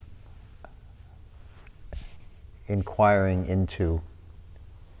inquiring into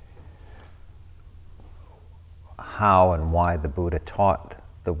how and why the Buddha taught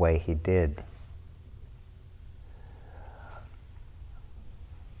the way he did,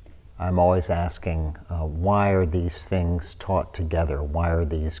 I'm always asking, why are these things taught together? Why are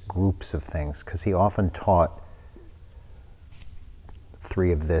these groups of things? Because he often taught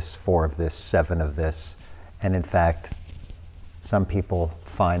 3 of this, 4 of this, 7 of this, and in fact, some people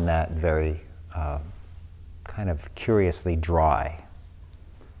find that very kind of curiously dry,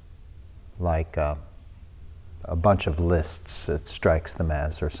 like a bunch of lists, it strikes them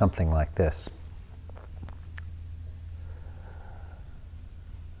as, or something like this.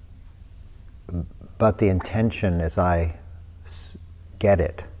 But the intention, as I get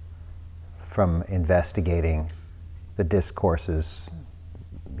it from investigating the discourses,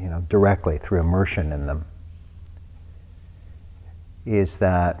 directly through immersion in them, is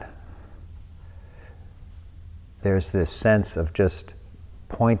that there's this sense of just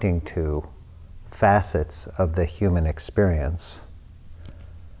pointing to facets of the human experience,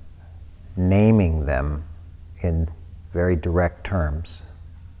 naming them in very direct terms,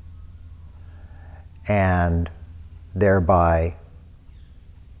 and thereby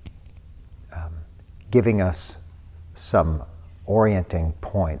giving us some orienting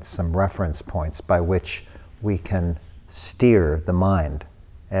points, some reference points by which we can steer the mind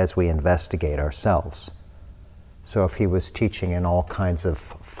as we investigate ourselves. So if he was teaching in all kinds of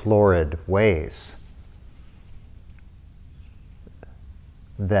florid ways,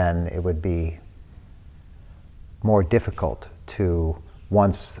 then it would be more difficult to,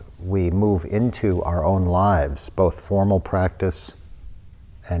 once we move into our own lives, both formal practice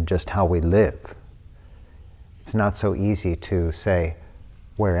and just how we live, it's not so easy to say,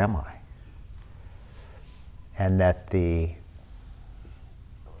 where am I? And that the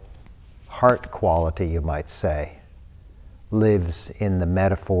heart quality, you might say, lives in the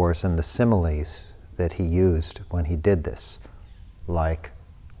metaphors and the similes that he used when he did this, like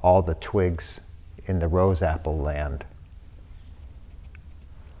all the twigs in the rose apple land,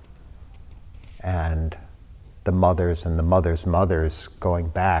 and the mothers and the mothers' mothers going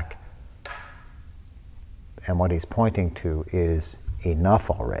back. And what he's pointing to is enough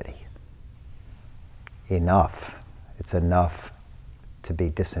already. Enough. It's enough to be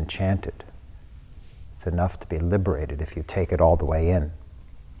disenchanted. It's enough to be liberated if you take it all the way in.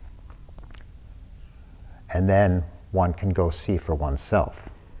 And then one can go see for oneself.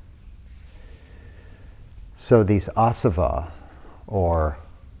 So these asava, or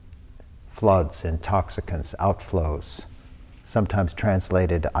floods, intoxicants, outflows, sometimes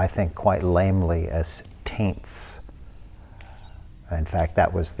translated, I think, quite lamely as taints. In fact,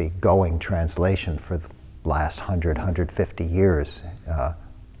 that was the going translation for the last 150 years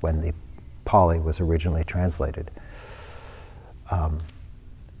when the Pali was originally translated,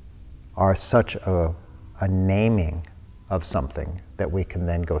 are such a naming of something that we can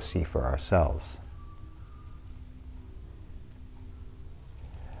then go see for ourselves.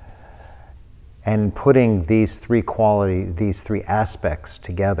 And putting these 3 qualities, these 3 aspects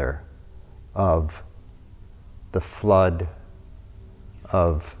together of the flood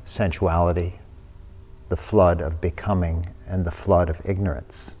of sensuality, the flood of becoming, and the flood of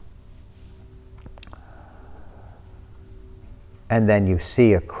ignorance. And then you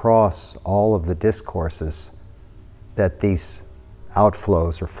see across all of the discourses that these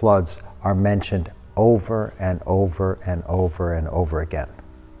outflows or floods are mentioned over and over and over and over again.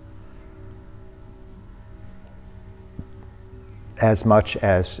 As much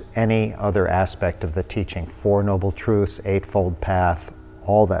as any other aspect of the teaching, 4 Noble Truths, Eightfold Path,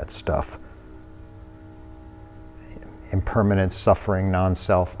 all that stuff, impermanence, suffering,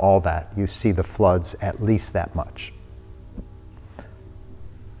 non-self, all that, you see the floods at least that much.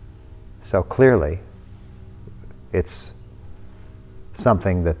 So clearly, it's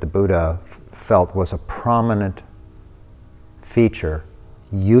something that the Buddha felt was a prominent feature,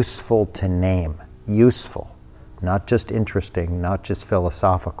 useful to name, useful. Not just interesting, not just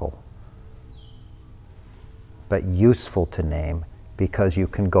philosophical, but useful to name, because you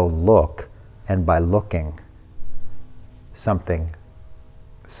can go look, and by looking, something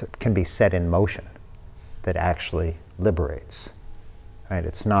can be set in motion that actually liberates. Right?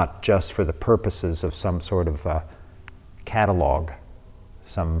 It's not just for the purposes of some sort of catalog,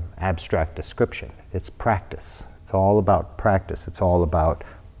 some abstract description. It's practice. It's all about practice. It's all about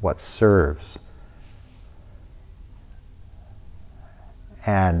what serves.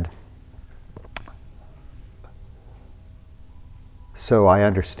 And so I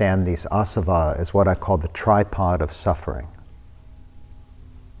understand these asava as what I call the tripod of suffering.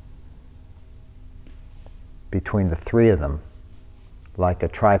 between the three of them, like a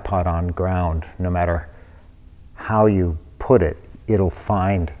tripod on ground. No matter how you put it, it'll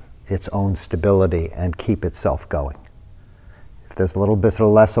find its own stability and keep itself going. If there's a little bit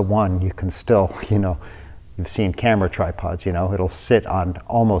less of one, you can still, you've seen camera tripods, it'll sit on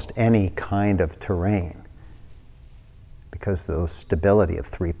almost any kind of terrain because of the stability of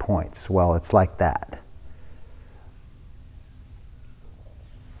 3 points. Well, it's like that.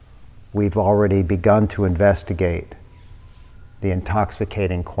 We've already begun to investigate the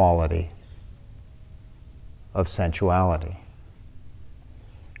intoxicating quality of sensuality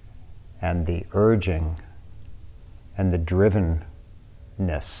and the urging and the drivenness,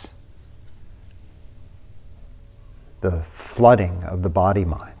 the flooding of the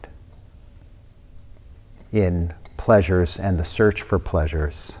body-mind in pleasures and the search for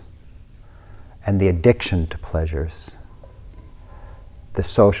pleasures and the addiction to pleasures, the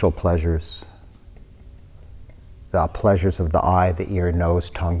social pleasures, the pleasures of the eye, the ear, nose,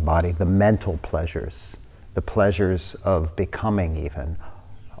 tongue, body, the mental pleasures, the pleasures of becoming even,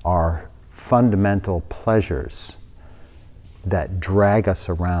 are fundamental pleasures that drag us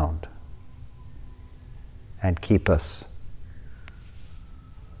around and keep us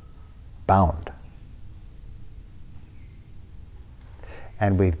bound.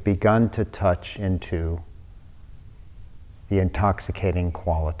 And we've begun to touch into the intoxicating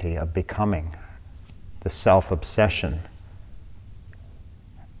quality of becoming, the self-obsession,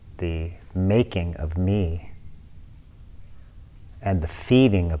 the making of me, and the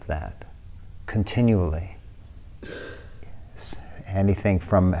feeding of that continually. Anything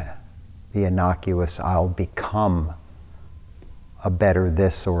from the innocuous, I'll become a better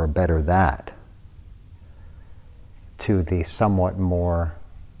this or a better that, to the somewhat more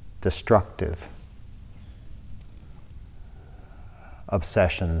destructive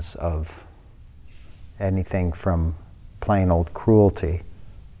obsessions of anything from plain old cruelty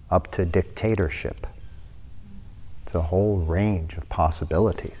up to dictatorship. It's a whole range of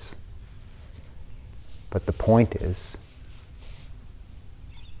possibilities. But the point is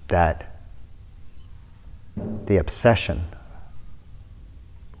that the obsession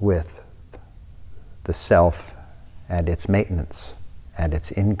with the self and its maintenance and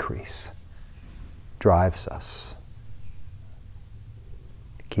its increase drives us,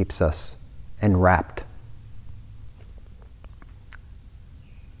 keeps us enwrapped.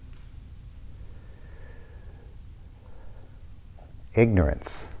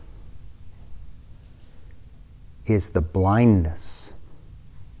 Ignorance is the blindness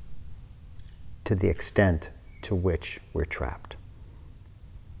to the extent to which we're trapped.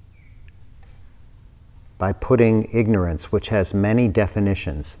 By putting ignorance, which has many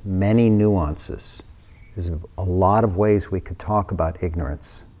definitions, many nuances, there's a lot of ways we could talk about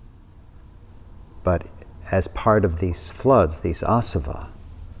ignorance, but as part of these floods, these asava,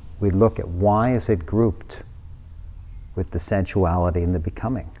 we look at why is it grouped with the sensuality and the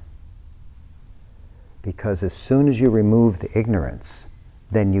becoming. Because as soon as you remove the ignorance,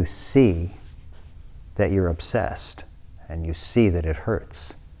 then you see that you're obsessed and you see that it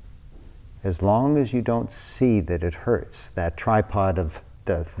hurts. As long as you don't see that it hurts, that tripod of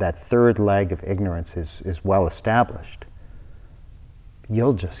that third leg of ignorance is well established,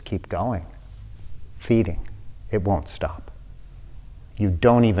 you'll just keep going, feeding. It won't stop. You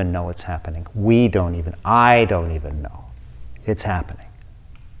don't even know it's happening. I don't even know it's happening.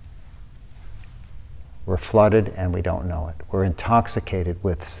 We're flooded and we don't know it. We're intoxicated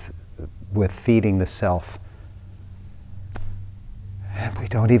with feeding the self, and we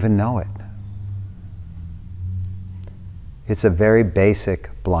don't even know it. It's a very basic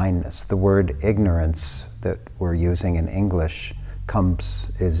blindness. The word ignorance that we're using in English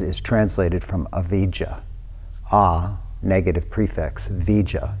is translated from avidya. Negative prefix,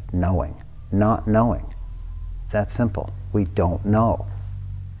 vidya, knowing, not knowing. It's that simple. We don't know.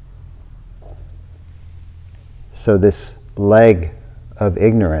 So this leg of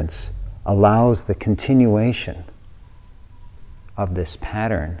ignorance allows the continuation of this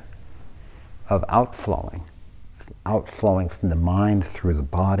pattern of outflowing from the mind through the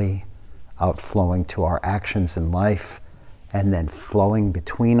body, outflowing to our actions in life, and then flowing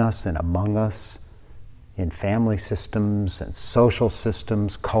between us and among us in family systems and social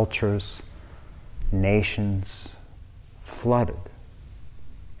systems, cultures, nations, flooded.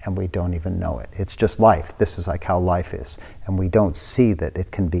 And we don't even know it. It's just life. This is like how life is. And we don't see that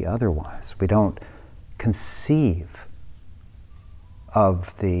it can be otherwise. We don't conceive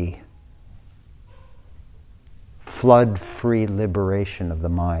of the flood-free liberation of the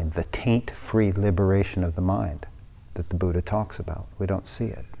mind, the taint-free liberation of the mind that the Buddha talks about. We don't see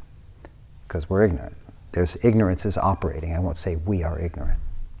it because we're ignorant. There's ignorance is operating. I won't say we are ignorant.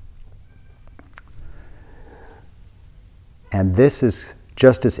 And this is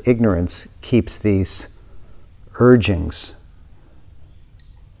just as ignorance keeps these urgings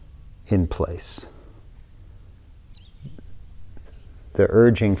in place. The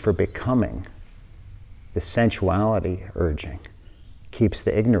urging for becoming, the sensuality urging, keeps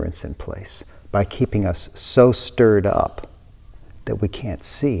the ignorance in place by keeping us so stirred up that we can't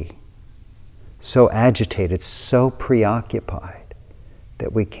see, so agitated, so preoccupied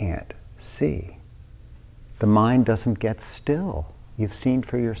that we can't see. The mind doesn't get still. You've seen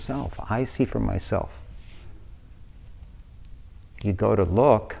for yourself. I see for myself. You go to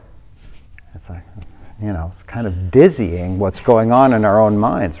look, it's like, it's kind of dizzying what's going on in our own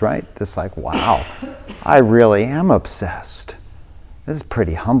minds, right? It's like, wow, I really am obsessed. This is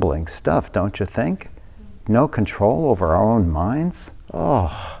pretty humbling stuff, don't you think? No control over our own minds?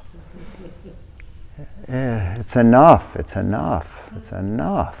 Oh, it's enough, it's enough, it's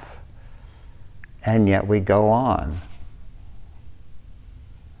enough. And yet we go on.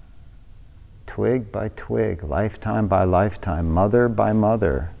 Twig by twig, lifetime by lifetime, mother by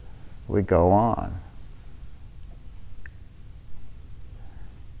mother, we go on.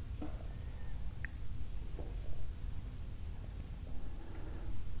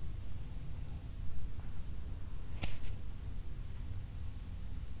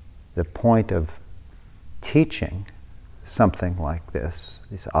 The point of teaching something like this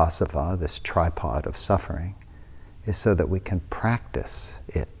asava, this tripod of suffering, is so that we can practice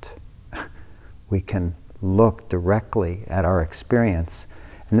it. We can look directly at our experience,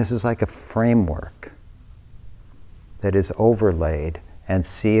 and this is like a framework that is overlaid, and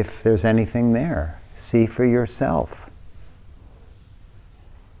see if there's anything there. See for yourself.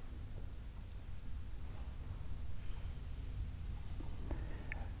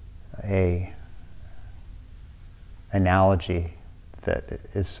 A analogy that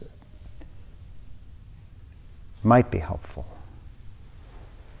might be helpful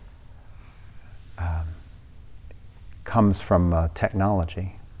comes from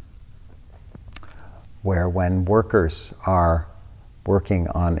technology, where when workers are working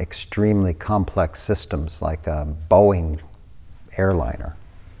on extremely complex systems like a Boeing airliner,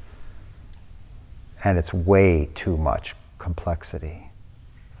 and it's way too much complexity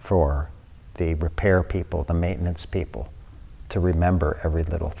for the repair people, the maintenance people, to remember every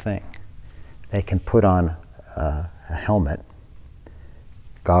little thing. They can put on a helmet,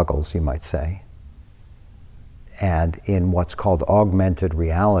 goggles you might say, and in what's called augmented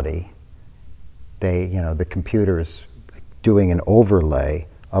reality, the computer is doing an overlay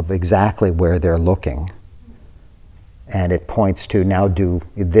of exactly where they're looking, and it points to, now do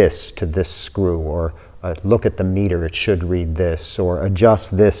this to this screw, or look at the meter, it should read this, or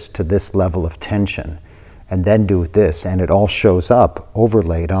adjust this to this level of tension, and then do this, and it all shows up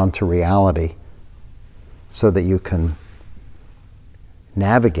overlaid onto reality so that you can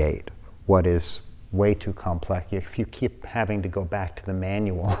navigate what is way too complex. If you keep having to go back to the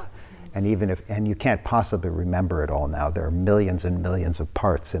manual, and you can't possibly remember it all now. There are millions and millions of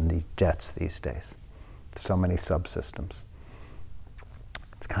parts in these jets these days. So many subsystems.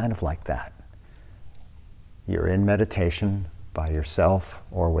 It's kind of like that. You're in meditation by yourself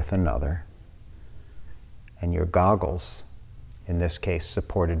or with another, and your goggles, in this case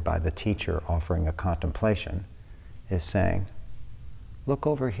supported by the teacher offering a contemplation, is saying, look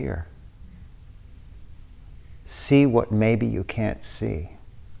over here. See what maybe you can't see.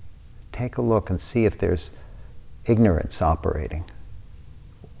 Take a look and see if there's ignorance operating,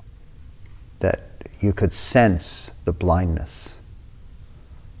 that you could sense the blindness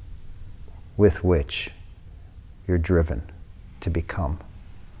with which you're driven to become,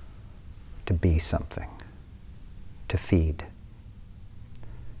 to be something, to feed.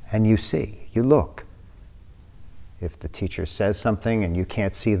 And you see, you look. If the teacher says something and you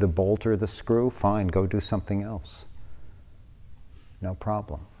can't see the bolt or the screw, fine, go do something else. No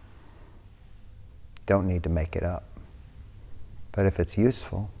problem. Don't need to make it up. But if it's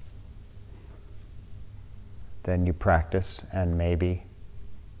useful, then you practice and maybe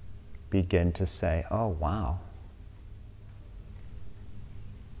begin to say, oh, wow,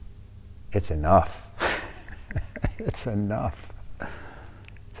 it's enough. It's enough.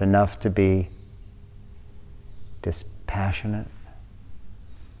 It's enough to be dispassionate,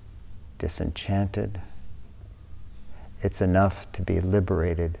 disenchanted. It's enough to be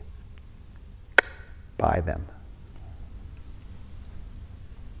liberated by them.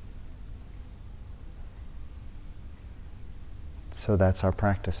 So that's our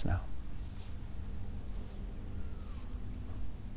practice now.